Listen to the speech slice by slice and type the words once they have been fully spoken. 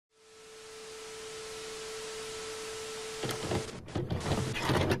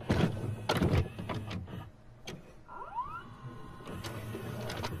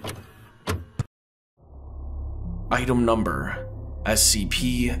Item Number: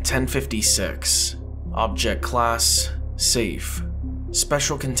 SCP-1056. Object Class: Safe.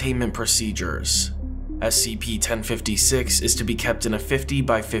 Special Containment Procedures: SCP-1056 is to be kept in a 50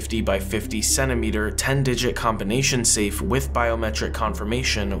 by 50 by 50 centimeter 10-digit combination safe with biometric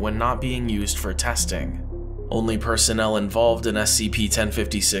confirmation when not being used for testing. Only personnel involved in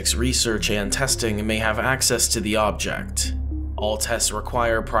SCP-1056 research and testing may have access to the object. All tests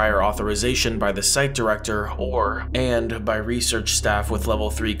require prior authorization by the site director and by research staff with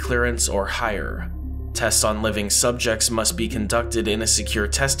Level 3 clearance or higher. Tests on living subjects must be conducted in a secure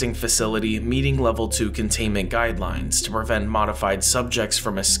testing facility meeting Level 2 containment guidelines to prevent modified subjects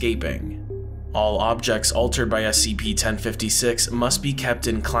from escaping. All objects altered by SCP-1056 must be kept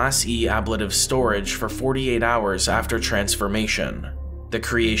in Class E ablative storage for 48 hours after transformation. The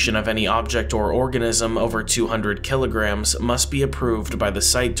creation of any object or organism over 200 kilograms must be approved by the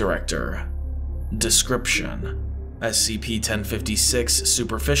site director. Description: SCP-1056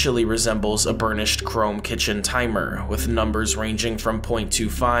 superficially resembles a burnished chrome kitchen timer with numbers ranging from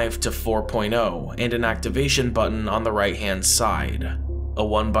 0.25 to 4.0 and an activation button on the right-hand side. A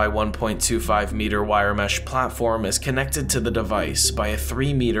 1 by 1.25 meter wire mesh platform is connected to the device by a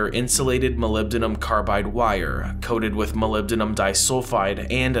 3 meter insulated molybdenum carbide wire coated with molybdenum disulfide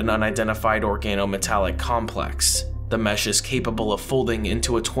and an unidentified organometallic complex. The mesh is capable of folding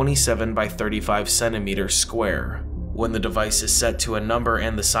into a 27 by 35 centimeter square. When the device is set to a number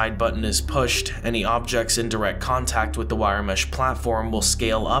and the side button is pushed, any objects in direct contact with the wire mesh platform will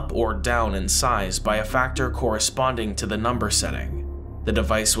scale up or down in size by a factor corresponding to the number setting. The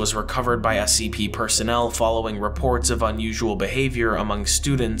device was recovered by SCP personnel following reports of unusual behavior among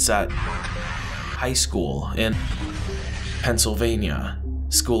students at high school in Pennsylvania.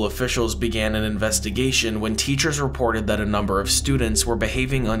 School officials began an investigation when teachers reported that a number of students were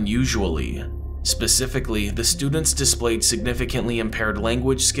behaving unusually. Specifically, the students displayed significantly impaired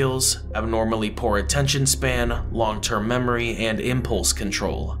language skills, abnormally poor attention span, long-term memory, and impulse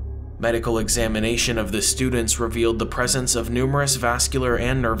control. Medical examination of the students revealed the presence of numerous vascular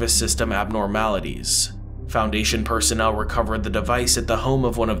and nervous system abnormalities. Foundation personnel recovered the device at the home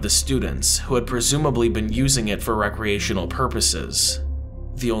of one of the students, who had presumably been using it for recreational purposes.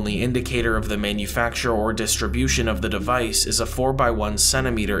 The only indicator of the manufacture or distribution of the device is a 4 by 1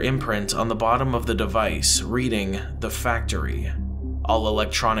 centimeter imprint on the bottom of the device reading "The Factory." All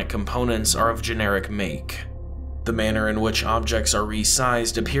electronic components are of generic make. The manner in which objects are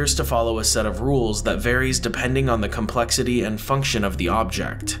resized appears to follow a set of rules that varies depending on the complexity and function of the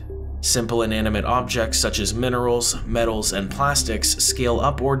object. Simple inanimate objects such as minerals, metals, and plastics scale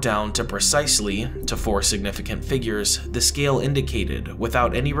up or down to precisely, to 4 significant figures, the scale indicated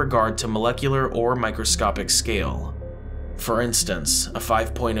without any regard to molecular or microscopic scale. For instance, a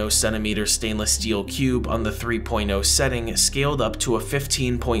 5.0 cm stainless steel cube on the 3.0 setting scaled up to a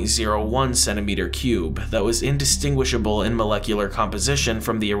 15.01 cm cube that was indistinguishable in molecular composition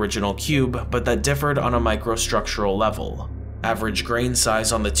from the original cube, but that differed on a microstructural level. Average grain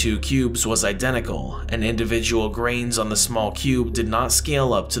size on the 2 cubes was identical, and individual grains on the small cube did not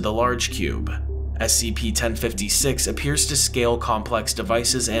scale up to the large cube. SCP-1056 appears to scale complex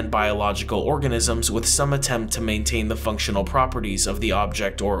devices and biological organisms with some attempt to maintain the functional properties of the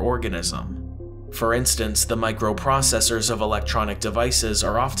object or organism. For instance, the microprocessors of electronic devices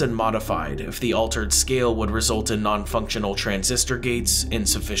are often modified if the altered scale would result in non-functional transistor gates,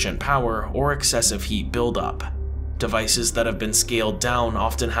 insufficient power, or excessive heat buildup. Devices that have been scaled down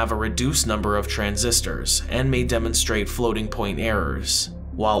often have a reduced number of transistors and may demonstrate floating point errors.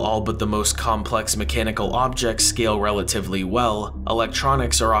 While all but the most complex mechanical objects scale relatively well,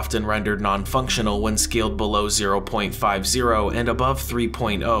 electronics are often rendered non-functional when scaled below 0.50 and above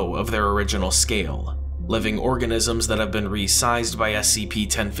 3.0 of their original scale. Living organisms that have been resized by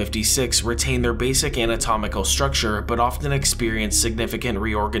SCP-1056 retain their basic anatomical structure but often experience significant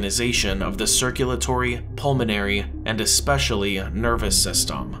reorganization of the circulatory, pulmonary, and especially nervous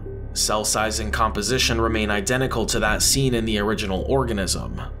system. Cell size and composition remain identical to that seen in the original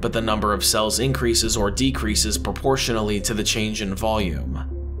organism, but the number of cells increases or decreases proportionally to the change in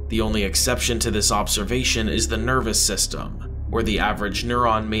volume. The only exception to this observation is the nervous system, where the average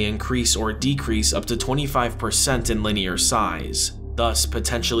neuron may increase or decrease up to 25% in linear size, thus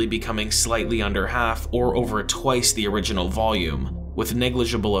potentially becoming slightly under half or over twice the original volume, with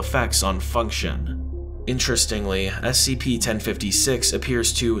negligible effects on function. Interestingly, SCP-1056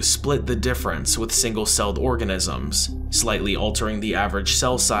 appears to split the difference with single-celled organisms, slightly altering the average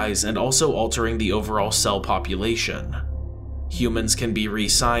cell size and also altering the overall cell population. Humans can be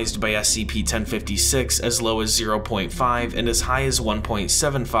resized by SCP-1056 as low as 0.5 and as high as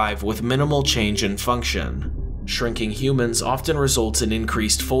 1.75 with minimal change in function. Shrinking humans often results in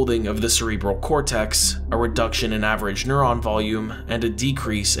increased folding of the cerebral cortex, a reduction in average neuron volume, and a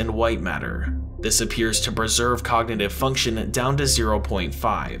decrease in white matter. This appears to preserve cognitive function down to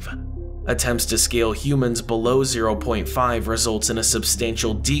 0.5. Attempts to scale humans below 0.5 results in a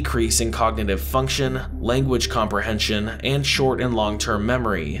substantial decrease in cognitive function, language comprehension, and short and long-term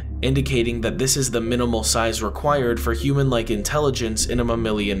memory, indicating that this is the minimal size required for human-like intelligence in a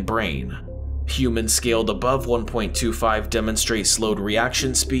mammalian brain. Humans scaled above 1.25 demonstrate slowed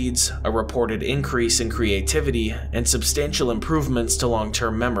reaction speeds, a reported increase in creativity, and substantial improvements to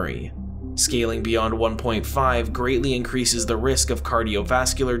long-term memory. Scaling beyond 1.5 greatly increases the risk of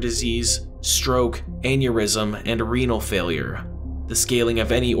cardiovascular disease, stroke, aneurysm, and renal failure. The scaling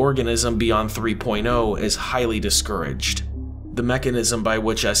of any organism beyond 3.0 is highly discouraged. The mechanism by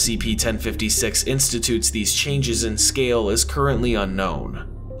which SCP-1056 institutes these changes in scale is currently unknown.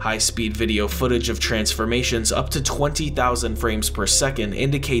 High-speed video footage of transformations up to 20,000 frames per second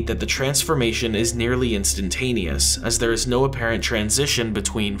indicate that the transformation is nearly instantaneous, as there is no apparent transition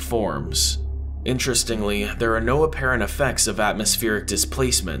between forms. Interestingly, there are no apparent effects of atmospheric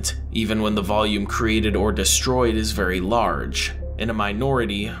displacement, even when the volume created or destroyed is very large. In a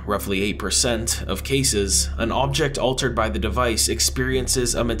minority, roughly 8%, of cases, an object altered by the device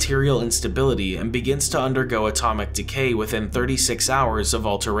experiences a material instability and begins to undergo atomic decay within 36 hours of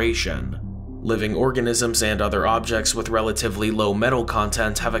alteration. Living organisms and other objects with relatively low metal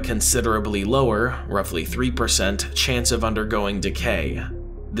content have a considerably lower, roughly 3%, chance of undergoing decay.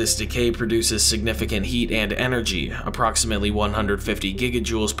 This decay produces significant heat and energy, approximately 150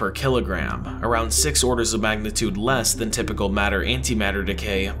 gigajoules per kilogram, around 6 orders of magnitude less than typical matter-antimatter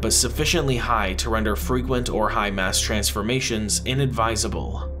decay, but sufficiently high to render frequent or high-mass transformations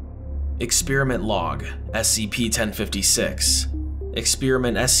inadvisable. Experiment Log, SCP-1056.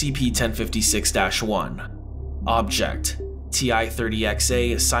 Experiment SCP-1056-1. Object: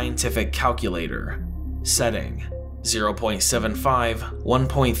 TI-30XA Scientific Calculator. Setting: 0.75,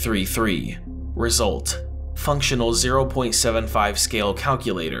 1.33. Result: Functional 0.75 scale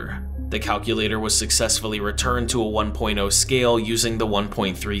calculator. The calculator was successfully returned to a 1.0 scale using the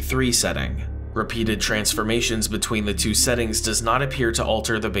 1.33 setting. Repeated transformations between the two settings does not appear to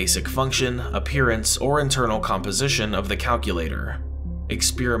alter the basic function, appearance, or internal composition of the calculator.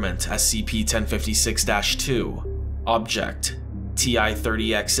 Experiment SCP-1056-2. Object: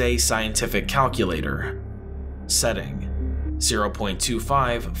 TI-30XA Scientific Calculator. Setting: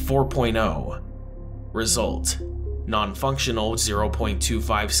 0.25, 4.0. Result: Non-functional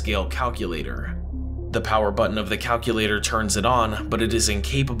 0.25 scale calculator. The power button of the calculator turns it on, but it is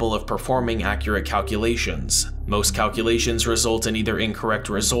incapable of performing accurate calculations. Most calculations result in either incorrect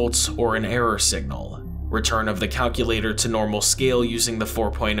results or an error signal. Return of the calculator to normal scale using the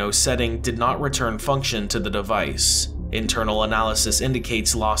 4.0 setting did not return function to the device. Internal analysis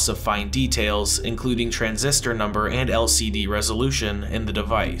indicates loss of fine details, including transistor number and LCD resolution in the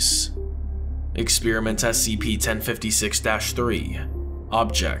device. Experiment SCP-1056-3.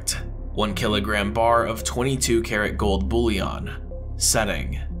 Object: 1 kilogram bar of 22 karat gold bullion.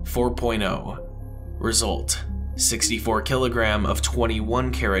 Setting: 4.0. Result: 64 kilogram of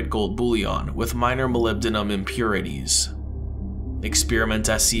 21 karat gold bullion with minor molybdenum impurities. Experiment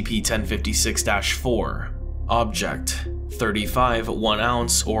SCP-1056-4. Object: 35 1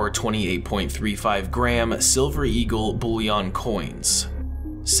 ounce or 28.35 gram Silver Eagle bullion coins.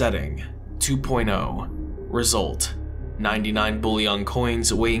 Setting: 2.0. Result: 99 bullion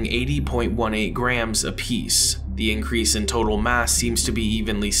coins weighing 80.18 grams apiece. The increase in total mass seems to be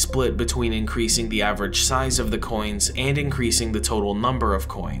evenly split between increasing the average size of the coins and increasing the total number of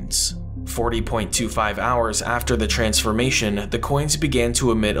coins. 40.25 hours after the transformation, the coins began to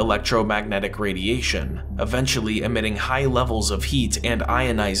emit electromagnetic radiation, eventually emitting high levels of heat and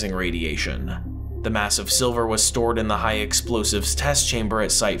ionizing radiation. The mass of silver was stored in the high explosives test chamber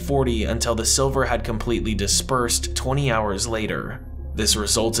at Site 40 until the silver had completely dispersed 20 hours later. This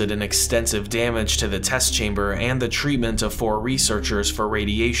resulted in extensive damage to the test chamber and the treatment of 4 researchers for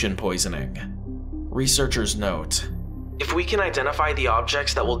radiation poisoning. Researchers note: if we can identify the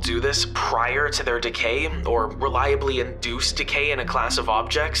objects that will do this prior to their decay, or reliably induce decay in a class of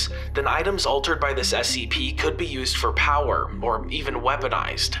objects, then items altered by this SCP could be used for power, or even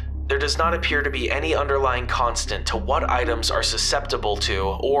weaponized. There does not appear to be any underlying constant to what items are susceptible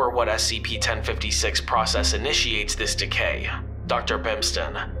to, or what SCP-1056 process initiates this decay. Dr.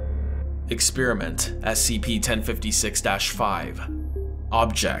 Bimston. Experiment SCP-1056-5.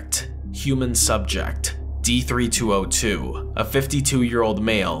 Object: Human subject. D3202, a 52-year-old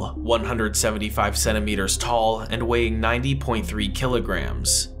male, 175 centimeters tall and weighing 90.3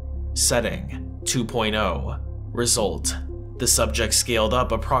 kilograms. Setting: 2.0. Result: the subject scaled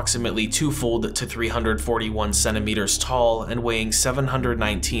up approximately twofold to 341 centimeters tall and weighing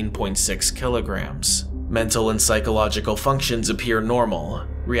 719.6 kilograms. Mental and psychological functions appear normal.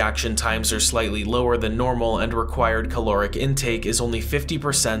 Reaction times are slightly lower than normal, and required caloric intake is only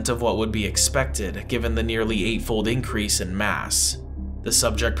 50% of what would be expected given the nearly 8-fold increase in mass. The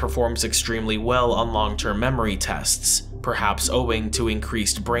subject performs extremely well on long-term memory tests, perhaps owing to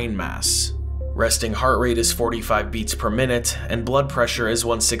increased brain mass. Resting heart rate is 45 beats per minute, and blood pressure is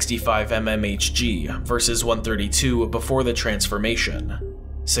 165 mmHg versus 132 before the transformation.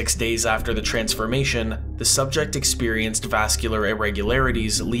 6 days after the transformation, the subject experienced vascular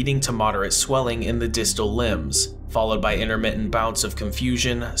irregularities leading to moderate swelling in the distal limbs, followed by intermittent bouts of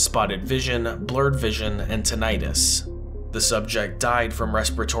confusion, spotted vision, blurred vision, and tinnitus. The subject died from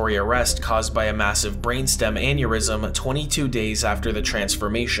respiratory arrest caused by a massive brainstem aneurysm 22 days after the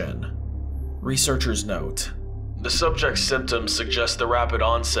transformation. Researchers note: the subject's symptoms suggest the rapid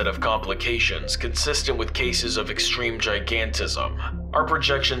onset of complications consistent with cases of extreme gigantism. Our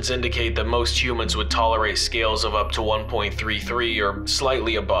projections indicate that most humans would tolerate scales of up to 1.33 or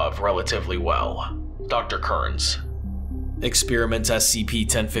slightly above relatively well. Dr. Kearns. Experiment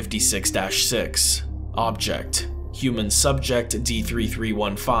SCP-1056-6. Object: human subject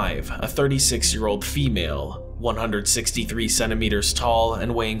D3315, a 36-year-old female, 163 centimeters tall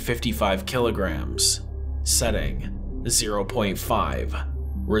and weighing 55 kilograms. Setting: 0.5.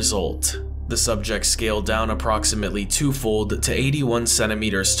 Result: the subject scaled down approximately twofold to 81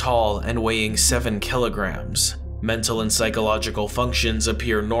 centimeters tall and weighing 7 kilograms. Mental and psychological functions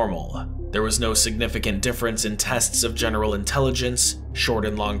appear normal. There was no significant difference in tests of general intelligence, short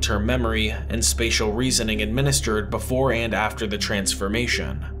and long-term memory, and spatial reasoning administered before and after the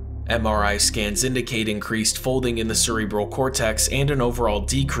transformation. MRI scans indicate increased folding in the cerebral cortex and an overall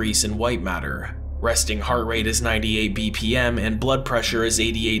decrease in white matter. Resting heart rate is 98 BPM and blood pressure is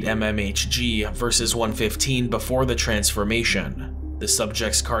 88 mmHg versus 115 before the transformation. The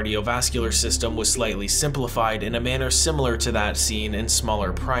subject's cardiovascular system was slightly simplified in a manner similar to that seen in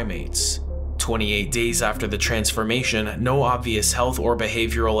smaller primates. 28 days after the transformation, no obvious health or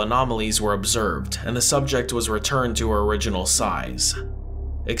behavioral anomalies were observed, and the subject was returned to her original size.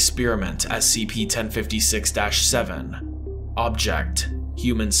 Experiment SCP-1056-7. Object: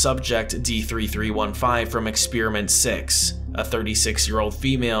 human subject D3315 from Experiment 6, a 36-year-old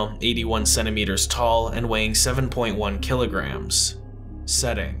female, 81 centimeters tall and weighing 7.1 kilograms.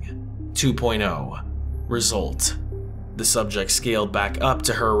 Setting: 2.0. Result: the subject scaled back up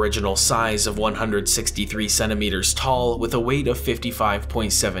to her original size of 163 centimeters tall with a weight of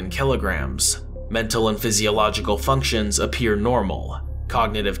 55.7 kilograms. Mental and physiological functions appear normal.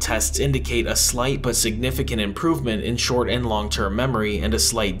 Cognitive tests indicate a slight but significant improvement in short and long-term memory and a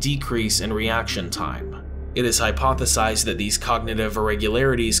slight decrease in reaction time. It is hypothesized that these cognitive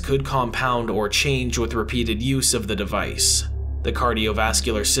irregularities could compound or change with repeated use of the device. The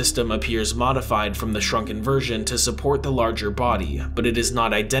cardiovascular system appears modified from the shrunken version to support the larger body, but it is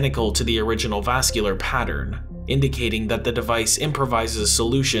not identical to the original vascular pattern, indicating that the device improvises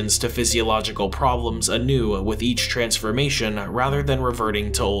solutions to physiological problems anew with each transformation rather than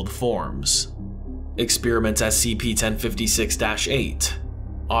reverting to old forms. Experiment SCP-1056-8.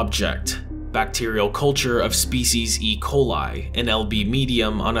 Object: bacterial culture of species E. coli in LB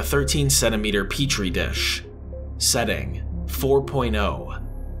medium on a 13-centimeter petri dish. Setting: 4.0.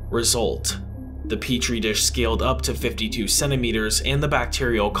 Result: the petri dish scaled up to 52 centimeters and the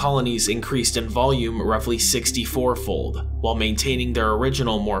bacterial colonies increased in volume roughly 64-fold, while maintaining their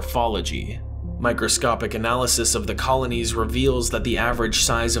original morphology. Microscopic analysis of the colonies reveals that the average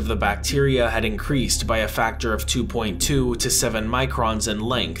size of the bacteria had increased by a factor of 2.2 to 7 microns in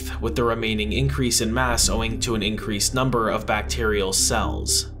length, with the remaining increase in mass owing to an increased number of bacterial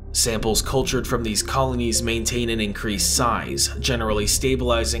cells. Samples cultured from these colonies maintain an increased size, generally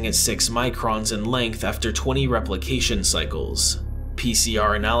stabilizing at 6 microns in length after 20 replication cycles.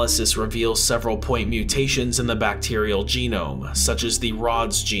 PCR analysis reveals several point mutations in the bacterial genome, such as the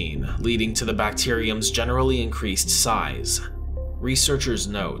RODS gene, leading to the bacterium's generally increased size. Researchers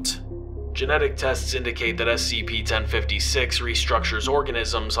note: genetic tests indicate that SCP-1056 restructures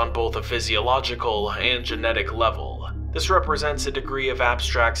organisms on both a physiological and genetic level. This represents a degree of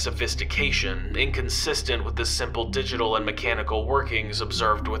abstract sophistication inconsistent with the simple digital and mechanical workings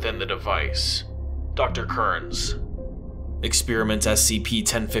observed within the device. Dr. Kearns. Experiment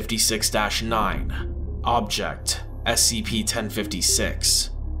SCP-1056-9. Object: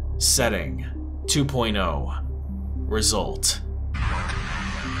 SCP-1056. Setting: 2.0 Result.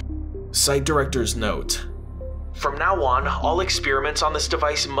 Site Director's Note: from now on, all experiments on this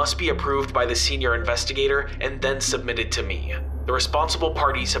device must be approved by the senior investigator and then submitted to me. The responsible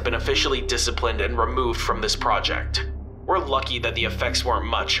parties have been officially disciplined and removed from this project. We're lucky that the effects weren't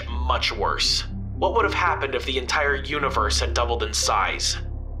much, much worse. What would have happened if the entire universe had doubled in size?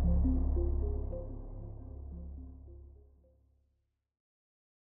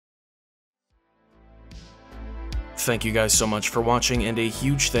 Thank you guys so much for watching, and a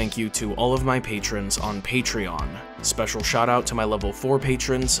huge thank you to all of my patrons on Patreon. Special shout out to my level 4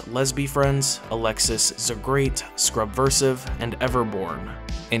 patrons, Lesby Friends, Alexis Zagreat, Scrubversive, and Everborn.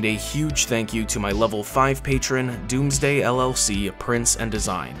 And a huge thank you to my level 5 patron, Doomsday LLC, Prince and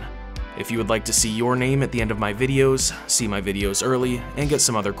Design. If you would like to see your name at the end of my videos, see my videos early, and get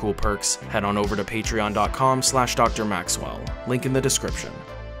some other cool perks, head on over to patreon.com/Dr. Maxwell, link in the description.